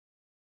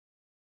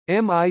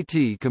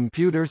MIT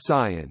Computer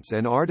Science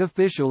and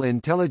Artificial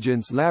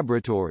Intelligence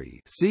Laboratory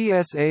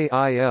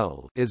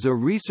 (CSAIL) is a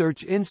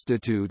research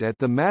institute at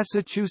the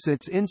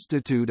Massachusetts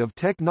Institute of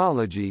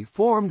Technology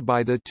formed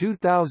by the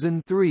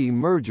 2003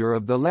 merger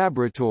of the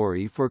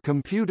Laboratory for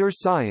Computer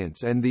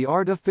Science and the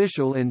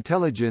Artificial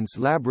Intelligence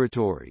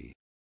Laboratory.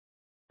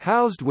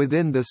 Housed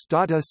within the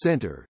Stata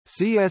Center,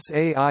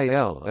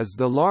 CSAIL is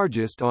the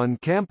largest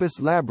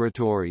on-campus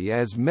laboratory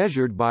as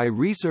measured by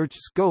research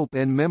scope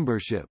and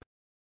membership.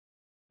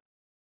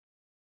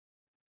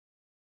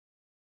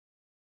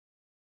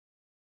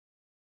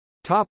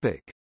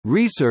 Topic: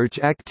 Research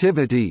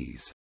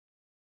activities.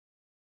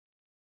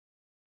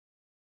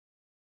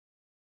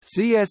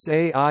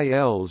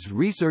 CSAIL's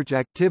research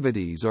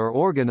activities are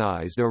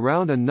organized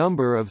around a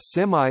number of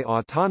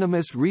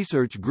semi-autonomous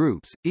research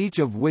groups, each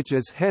of which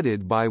is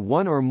headed by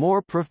one or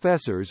more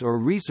professors or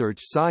research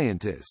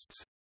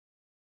scientists.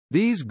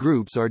 These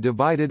groups are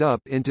divided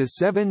up into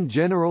 7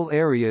 general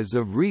areas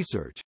of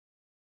research: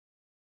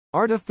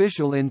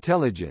 artificial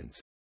intelligence,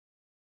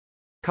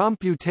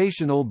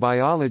 computational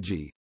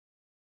biology,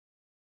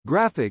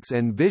 graphics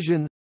and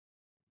vision,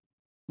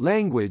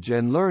 language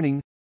and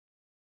learning,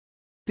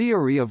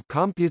 theory of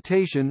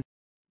computation,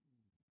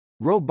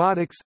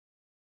 robotics.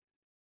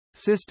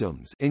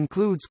 Systems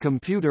includes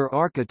computer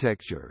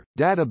architecture,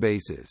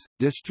 databases,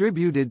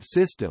 distributed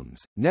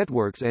systems,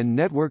 networks and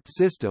networked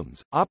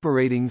systems,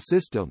 operating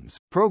systems,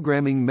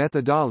 programming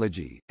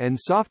methodology, and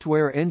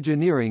software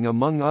engineering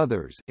among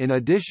others. In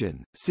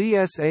addition,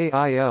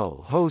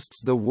 CSAIL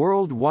hosts the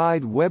World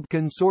Wide Web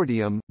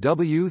Consortium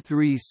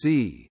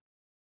W3C.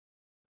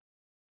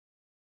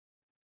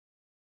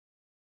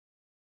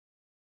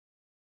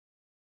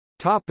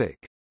 Topic: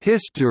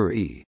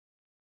 History.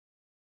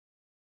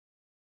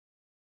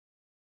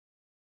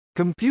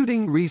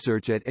 Computing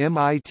research at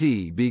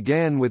MIT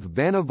began with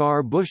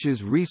Vannevar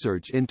Bush's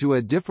research into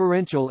a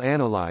differential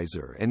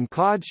analyzer and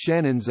Claude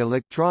Shannon's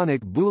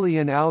electronic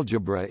Boolean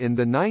algebra in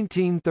the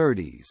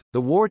 1930s,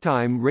 the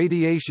Wartime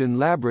Radiation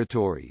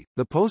Laboratory,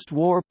 the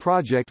post-war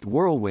Project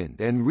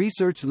Whirlwind and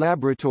Research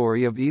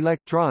Laboratory of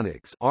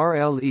Electronics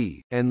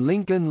 (RLE), and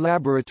Lincoln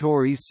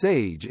Laboratories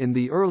SAGE in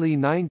the early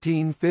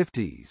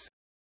 1950s.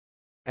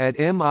 At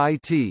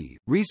MIT,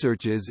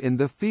 researches in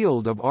the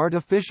field of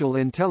artificial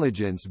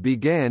intelligence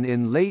began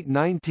in late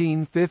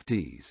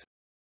 1950s.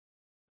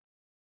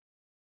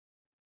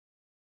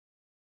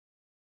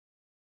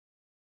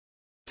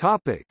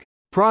 Topic: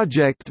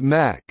 Project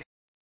Mac.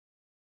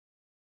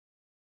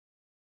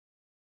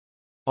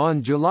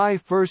 On July 1,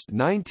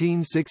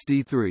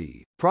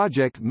 1963,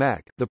 Project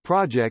Mac, the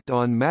Project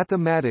on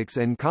Mathematics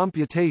and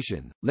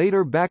Computation,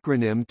 later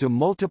backronym to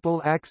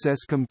Multiple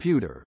Access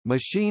Computer,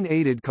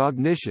 Machine-Aided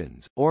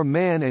Cognitions, or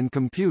MAN and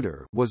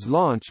Computer, was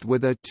launched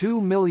with a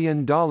 $2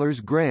 million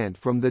grant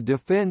from the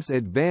Defense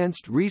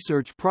Advanced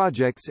Research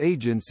Projects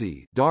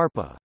Agency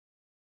 (DARPA).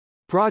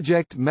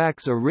 Project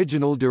Mac's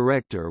original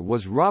director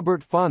was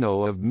Robert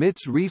Fano of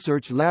MIT's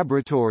Research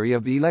Laboratory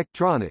of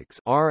Electronics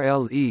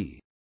 (RLE).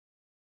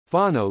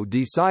 Fano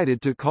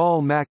decided to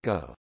call Mac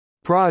a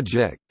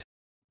 «project»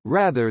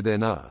 rather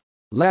than a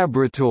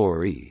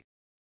 «laboratory».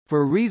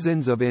 For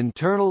reasons of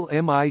internal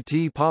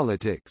MIT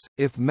politics,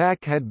 if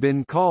Mac had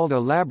been called a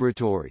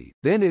laboratory,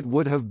 then it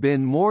would have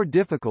been more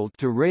difficult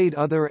to raid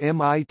other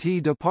MIT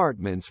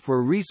departments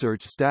for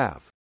research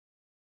staff.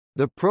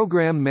 The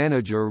program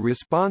manager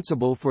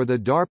responsible for the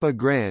DARPA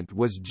grant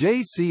was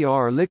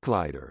J.C.R.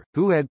 Licklider,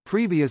 who had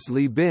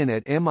previously been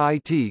at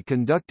MIT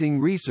conducting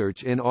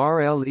research in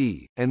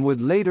RLE, and would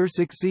later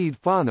succeed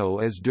Fano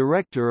as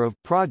director of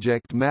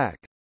Project Mac.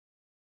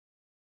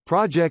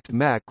 Project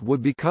Mac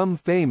would become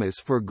famous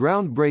for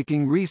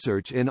groundbreaking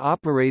research in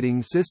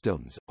operating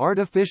systems,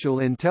 artificial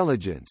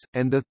intelligence,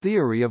 and the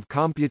theory of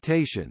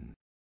computation.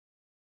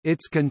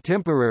 Its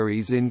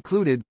contemporaries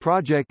included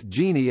Project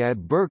Genie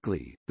at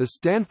Berkeley, the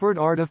Stanford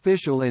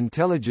Artificial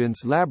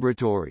Intelligence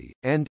Laboratory,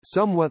 and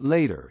somewhat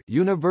later,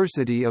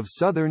 University of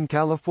Southern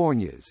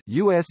California's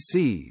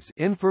USC's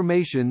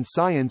Information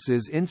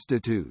Sciences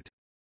Institute.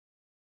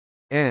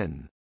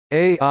 An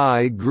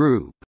AI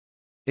group,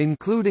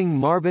 including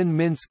Marvin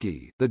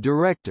Minsky, the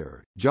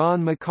director,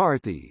 John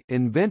McCarthy,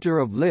 inventor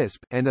of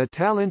Lisp, and a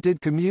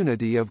talented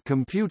community of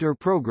computer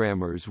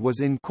programmers, was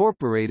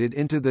incorporated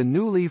into the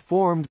newly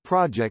formed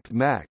Project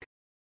Mac.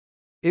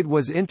 It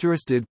was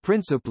interested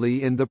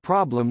principally in the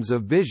problems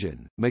of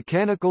vision,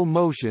 mechanical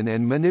motion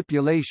and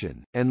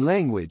manipulation, and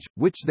language,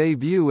 which they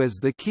view as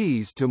the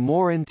keys to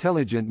more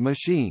intelligent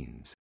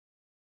machines.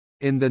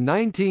 In the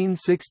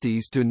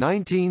 1960s to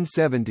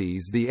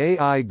 1970s, the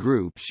AI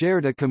group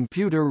shared a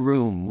computer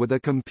room with a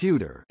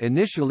computer,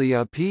 initially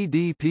a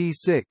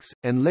PDP-6,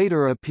 and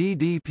later a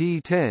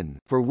PDP-10,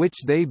 for which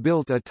they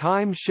built a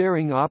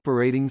time-sharing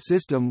operating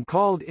system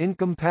called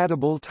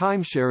Incompatible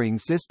Timesharing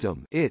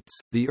System (ITS).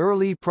 The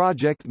early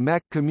Project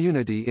Mac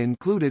community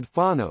included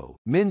Fano,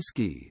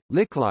 Minsky,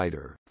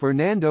 Licklider,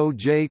 Fernando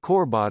J.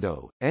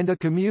 Corbato, and a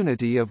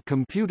community of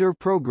computer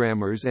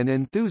programmers and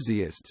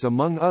enthusiasts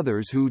among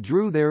others who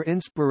drew their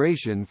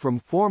inspiration from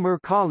former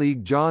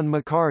colleague John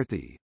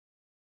McCarthy.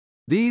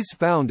 These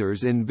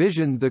founders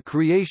envisioned the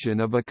creation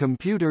of a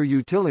computer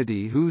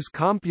utility whose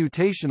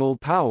computational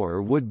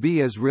power would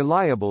be as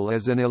reliable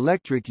as an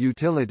electric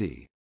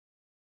utility.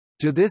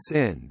 To this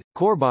end,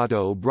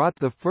 Corbato brought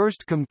the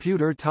first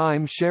computer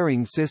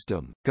time-sharing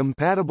system,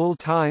 Compatible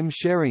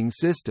Time-Sharing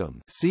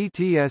System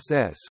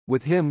 (CTSS),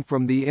 with him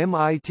from the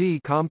MIT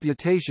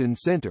Computation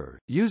Center,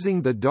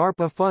 using the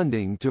DARPA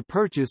funding to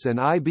purchase an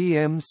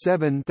IBM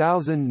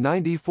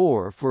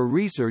 7094 for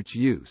research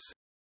use.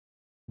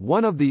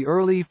 One of the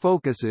early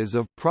focuses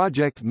of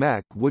Project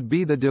Mac would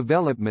be the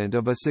development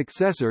of a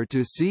successor to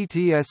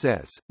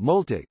CTSS,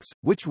 Multics,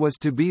 which was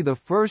to be the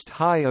first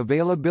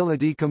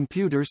high-availability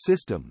computer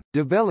system,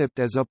 developed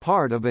as a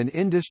part of an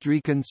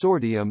industry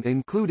consortium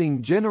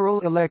including General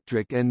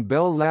Electric and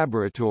Bell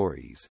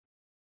Laboratories.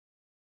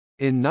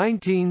 In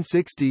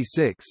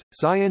 1966,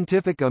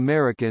 Scientific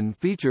American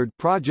featured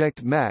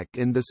Project Mac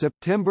in the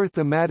September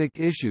thematic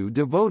issue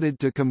devoted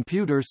to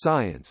computer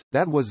science,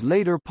 that was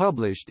later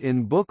published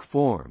in book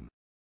form.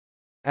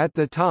 At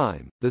the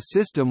time, the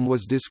system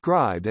was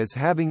described as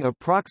having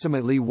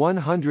approximately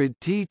 100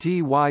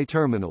 TTY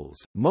terminals,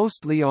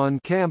 mostly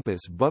on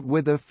campus but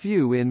with a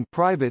few in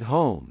private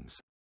homes.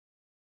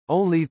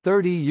 Only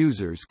 30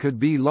 users could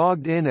be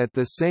logged in at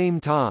the same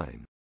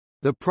time.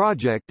 The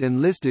project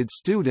enlisted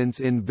students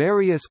in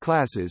various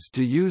classes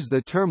to use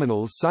the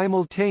terminals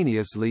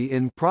simultaneously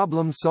in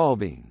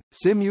problem-solving,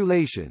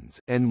 simulations,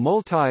 and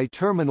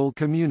multi-terminal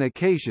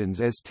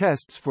communications as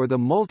tests for the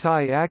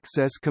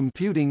multi-access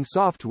computing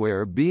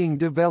software being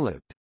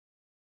developed.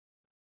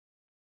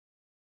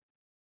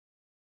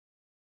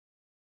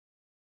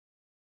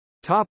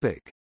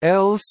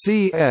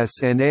 LCS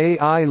and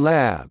AI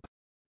Lab.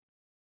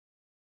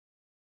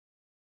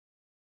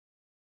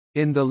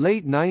 In the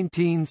late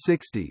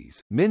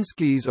 1960s,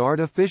 Minsky's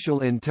artificial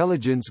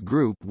intelligence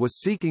group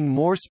was seeking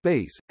more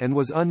space, and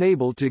was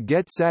unable to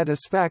get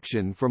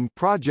satisfaction from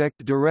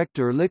project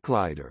director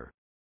Licklider.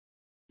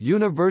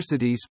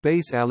 University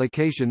space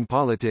allocation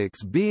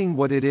politics being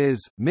what it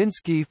is,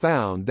 Minsky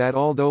found that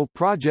although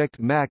Project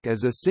Mac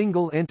as a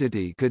single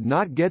entity could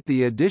not get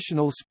the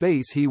additional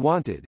space he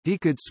wanted, he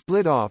could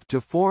split off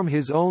to form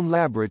his own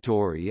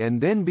laboratory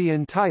and then be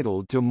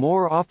entitled to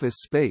more office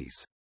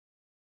space.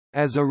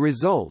 As a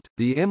result,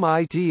 the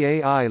MIT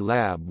AI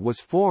Lab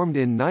was formed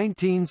in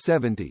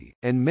 1970,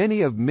 and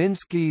many of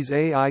Minsky's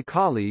AI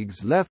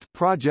colleagues left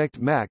Project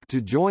Mac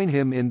to join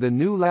him in the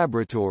new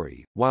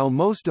laboratory, while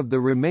most of the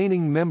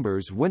remaining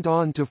members went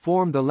on to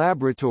form the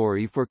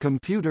Laboratory for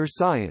Computer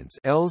Science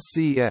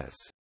 (LCS).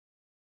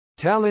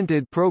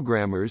 Talented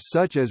programmers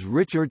such as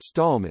Richard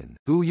Stallman,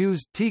 who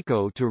used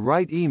TICO to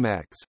write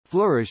Emacs,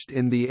 flourished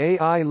in the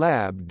AI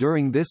Lab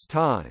during this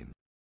time.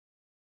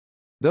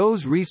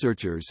 Those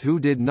researchers who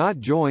did not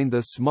join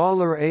the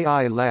smaller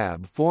AI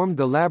Lab formed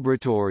the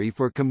Laboratory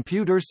for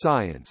Computer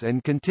Science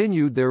and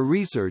continued their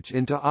research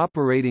into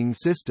operating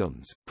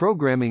systems,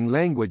 programming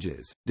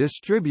languages,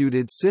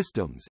 distributed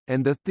systems,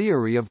 and the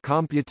theory of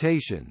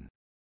computation.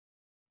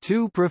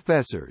 Two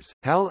professors,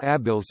 Hal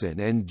Abelson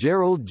and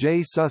Gerald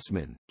J.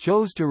 Sussman,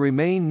 chose to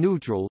remain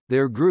neutral.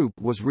 Their group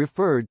was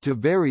referred to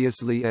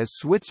variously as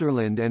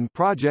Switzerland and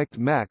Project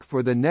Mac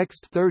for the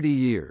next 30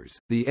 years.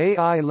 The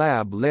AI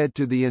Lab led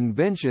to the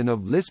invention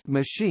of Lisp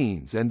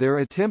machines and their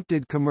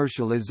attempted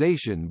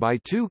commercialization by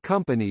two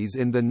companies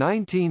in the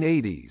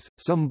 1980s,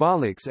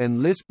 Symbolics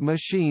and Lisp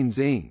Machines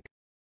Inc.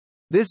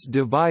 This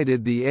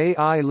divided the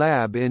AI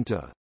Lab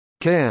into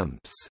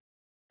camps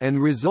and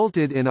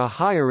resulted in a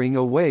hiring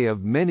away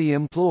of many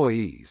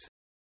employees.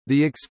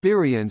 The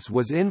experience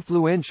was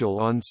influential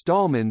on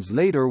Stallman's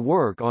later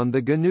work on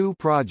the GNU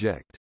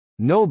project.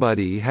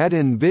 Nobody had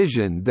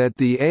envisioned that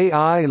the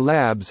AI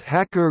Lab's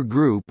hacker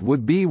group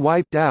would be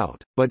wiped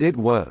out, but it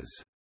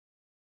was.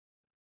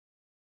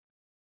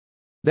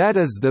 That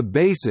is the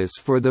basis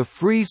for the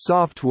free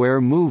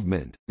software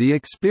movement, the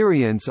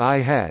experience I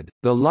had,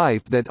 the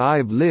life that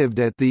I've lived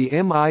at the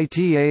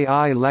MIT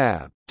AI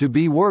Lab, to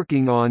be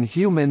working on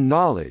human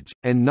knowledge,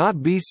 and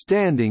not be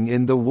standing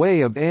in the way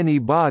of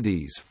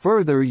anybody's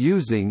further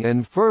using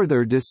and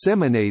further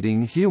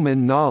disseminating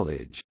human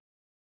knowledge.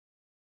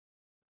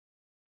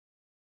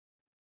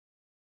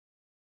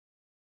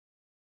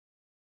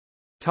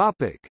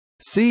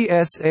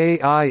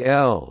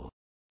 CSAIL.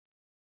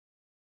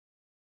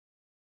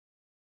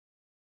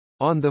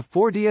 On the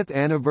 40th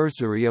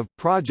anniversary of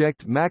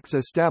Project Mac's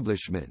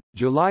establishment,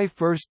 July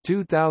 1,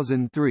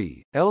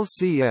 2003,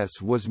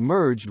 LCS was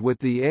merged with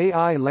the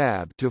AI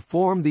Lab to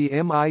form the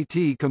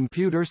MIT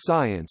Computer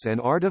Science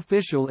and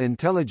Artificial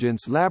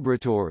Intelligence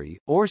Laboratory,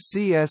 or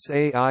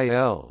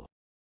CSAIL.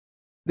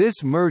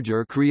 This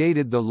merger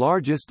created the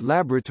largest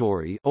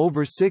laboratory,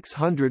 over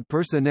 600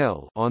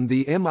 personnel, on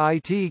the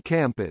MIT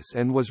campus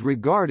and was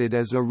regarded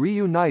as a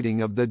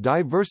reuniting of the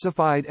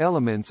diversified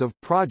elements of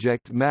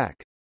Project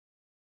Mac.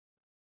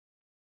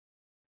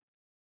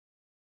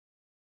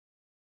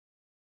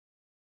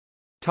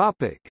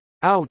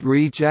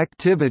 Outreach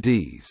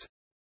activities.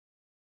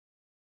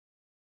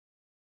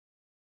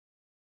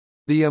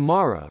 The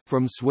Imara,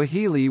 from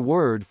Swahili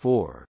word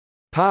for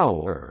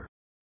power,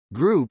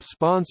 Group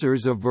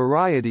sponsors a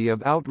variety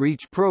of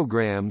outreach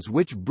programs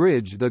which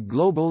bridge the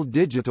global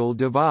digital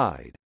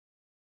divide.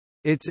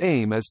 Its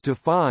aim is to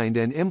find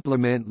and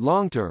implement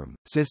long-term,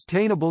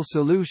 sustainable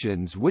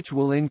solutions which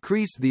will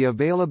increase the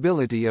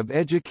availability of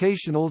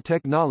educational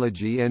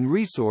technology and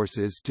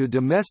resources to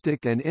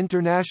domestic and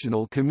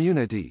international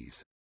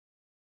communities.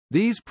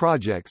 These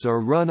projects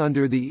are run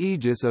under the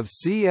aegis of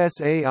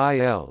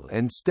CSAIL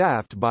and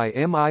staffed by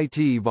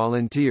MIT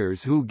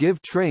volunteers who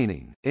give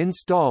training,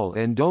 install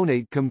and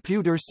donate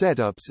computer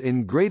setups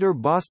in Greater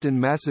Boston,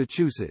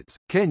 Massachusetts,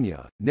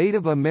 Kenya,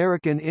 Native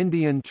American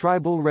Indian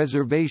tribal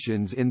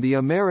reservations in the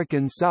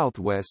American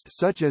Southwest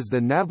such as the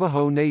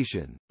Navajo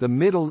Nation, the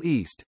Middle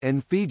East,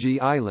 and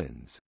Fiji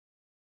Islands.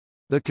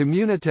 The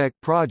Communitech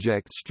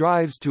project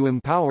strives to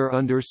empower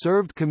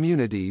underserved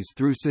communities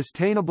through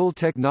sustainable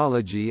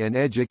technology and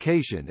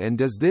education and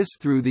does this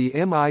through the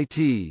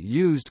MIT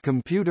Used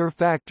Computer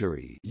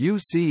Factory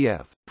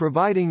 (UCF),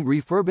 providing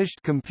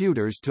refurbished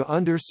computers to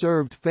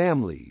underserved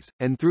families,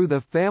 and through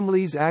the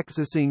Families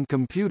Accessing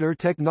Computer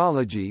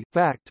Technology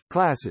 (FACT)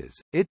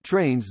 classes, it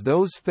trains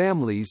those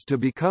families to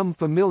become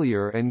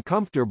familiar and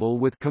comfortable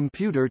with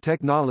computer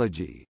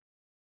technology.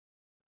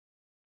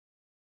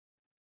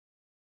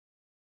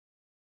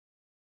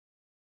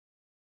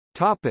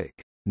 Topic: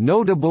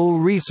 Notable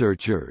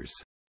researchers.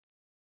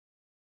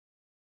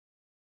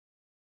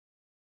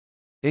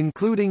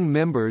 Including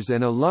members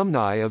and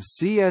alumni of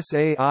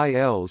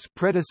CSAIL's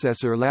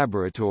predecessor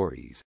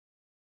laboratories.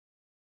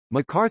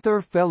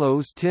 MacArthur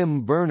Fellows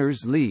Tim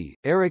Berners-Lee,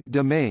 Eric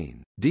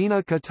Demain,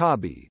 Dina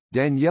Katabi,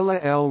 Daniela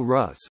L.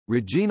 Russ,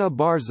 Regina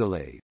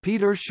Barzilay,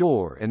 Peter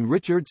Shore and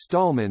Richard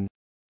Stallman.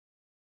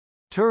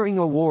 Turing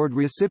Award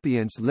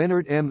recipients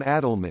Leonard M.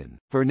 Adelman,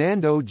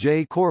 Fernando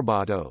J.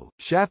 Corbato,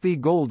 Shafi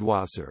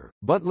Goldwasser,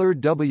 Butler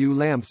W.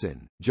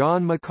 Lampson,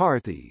 John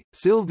McCarthy,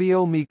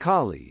 Silvio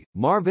Micali,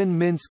 Marvin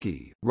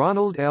Minsky,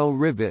 Ronald L.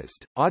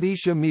 Rivest, Adi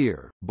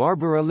Shamir,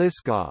 Barbara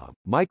Liskov,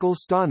 Michael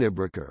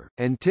Stonibricker,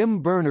 and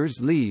Tim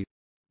Berners-Lee.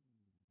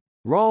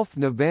 Rolf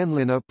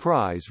Navanlina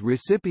Prize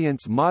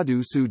recipients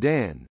Madhu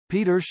Sudan,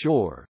 Peter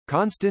Shore,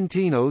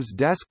 Konstantinos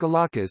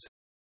Daskalakis.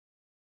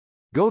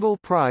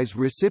 Gödel Prize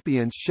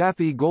recipients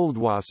Shafi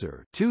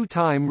Goldwasser,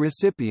 two-time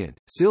recipient,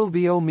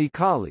 Silvio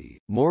Micali,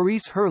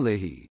 Maurice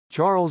Herlihy,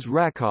 Charles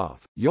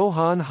Rakoff,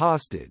 Johann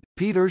Hosted,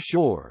 Peter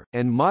Shore,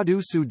 and Madhu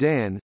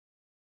Sudan.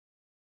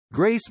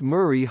 Grace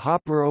Murray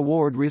Hopper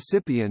Award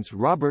recipients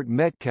Robert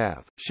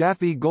Metcalf,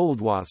 Shafi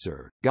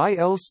Goldwasser, Guy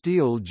L.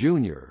 Steele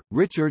Jr.,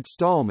 Richard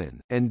Stallman,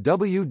 and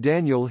W.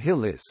 Daniel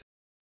Hillis.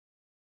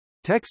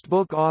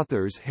 Textbook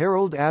authors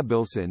Harold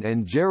Abelson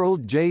and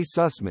Gerald J.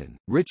 Sussman,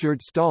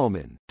 Richard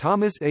Stallman,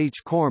 Thomas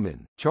H.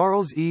 Corman,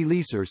 Charles E.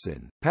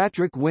 Leeserson,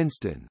 Patrick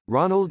Winston,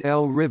 Ronald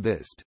L.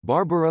 Rivest,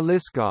 Barbara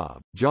Liskov,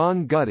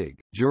 John Guttig,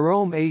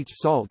 Jerome H.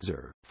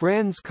 Saltzer,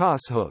 Franz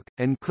Koshook,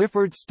 and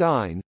Clifford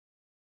Stein.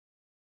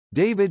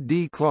 David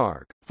D.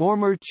 Clark,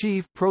 former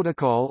Chief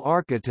Protocol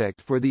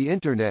Architect for the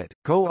Internet,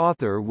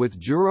 co-author with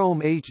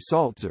Jerome H.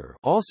 Saltzer,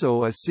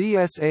 also a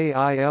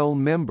CSAIL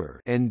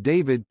member, and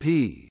David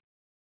P.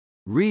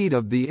 Reed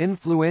of the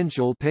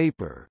influential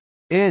paper,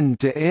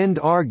 End-to-End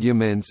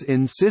Arguments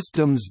in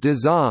Systems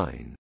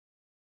Design.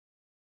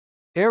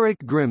 Eric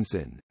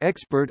Grimson,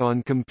 expert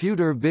on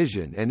computer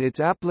vision and its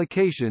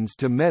applications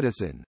to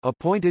medicine,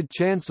 appointed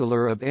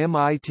Chancellor of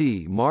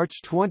MIT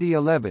March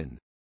 2011.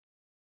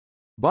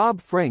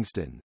 Bob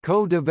Frankston,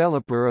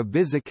 co-developer of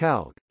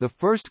VisiCalc, the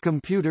first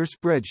computer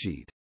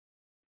spreadsheet.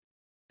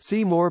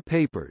 Seymour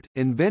Papert,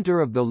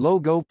 inventor of the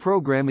logo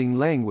programming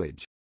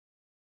language.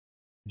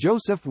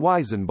 Joseph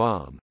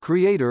Weizenbaum,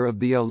 creator of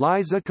the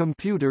ELIZA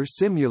computer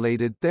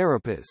simulated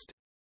therapist.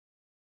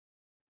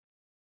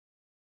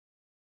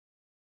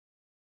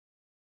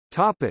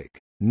 Topic: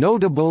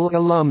 Notable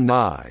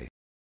alumni.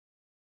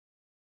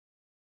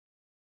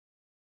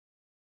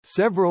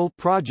 Several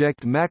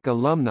Project Mac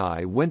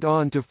alumni went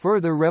on to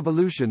further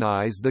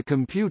revolutionize the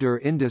computer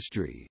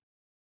industry.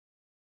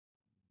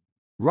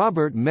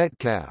 Robert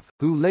Metcalf,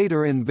 who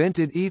later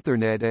invented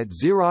Ethernet at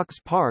Xerox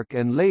PARC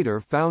and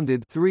later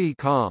founded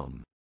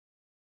 3Com.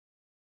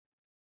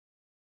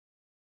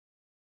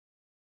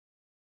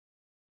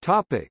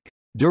 Topic: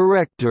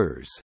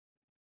 Directors.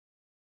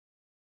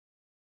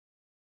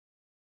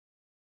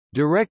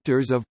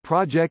 Directors of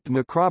Project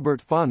Mac: Robert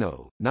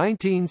Fano,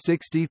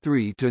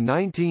 1963 to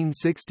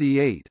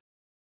 1968.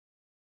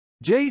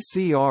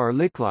 J.C.R.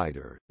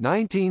 Licklider,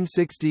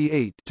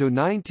 1968 to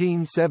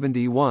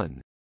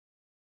 1971.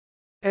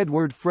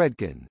 Edward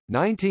Fredkin,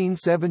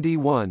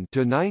 1971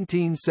 to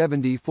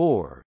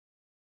 1974.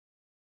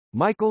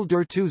 Michael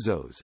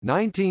Dertouzos,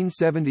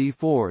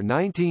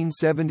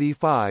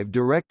 1974–1975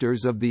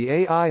 Directors of the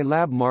AI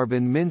Lab.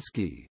 Marvin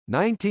Minsky,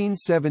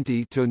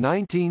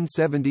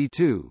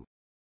 1970–1972.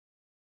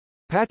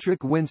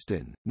 Patrick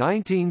Winston,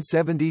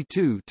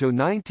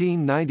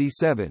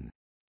 1972–1997.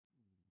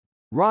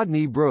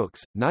 Rodney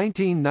Brooks,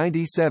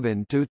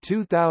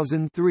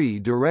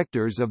 1997–2003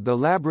 Directors of the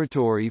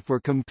Laboratory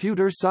for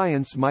Computer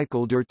Science.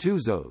 Michael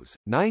Dertouzos,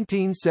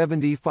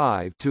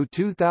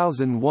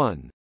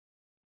 1975–2001.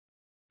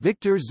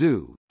 Victor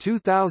Zhu,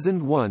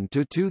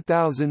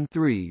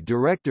 2001–2003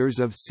 Directors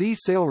of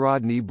CSAIL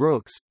Rodney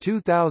Brooks,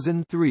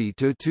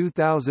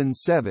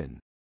 2003–2007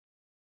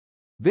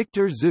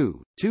 Victor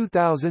Zhu,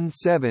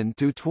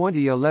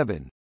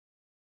 2007–2011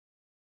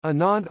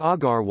 Anand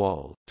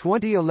Agarwal,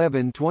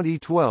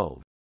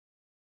 2011–2012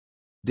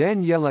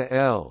 Daniela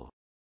L.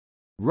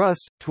 Russ,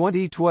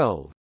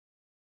 2012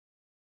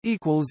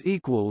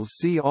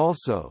 See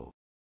also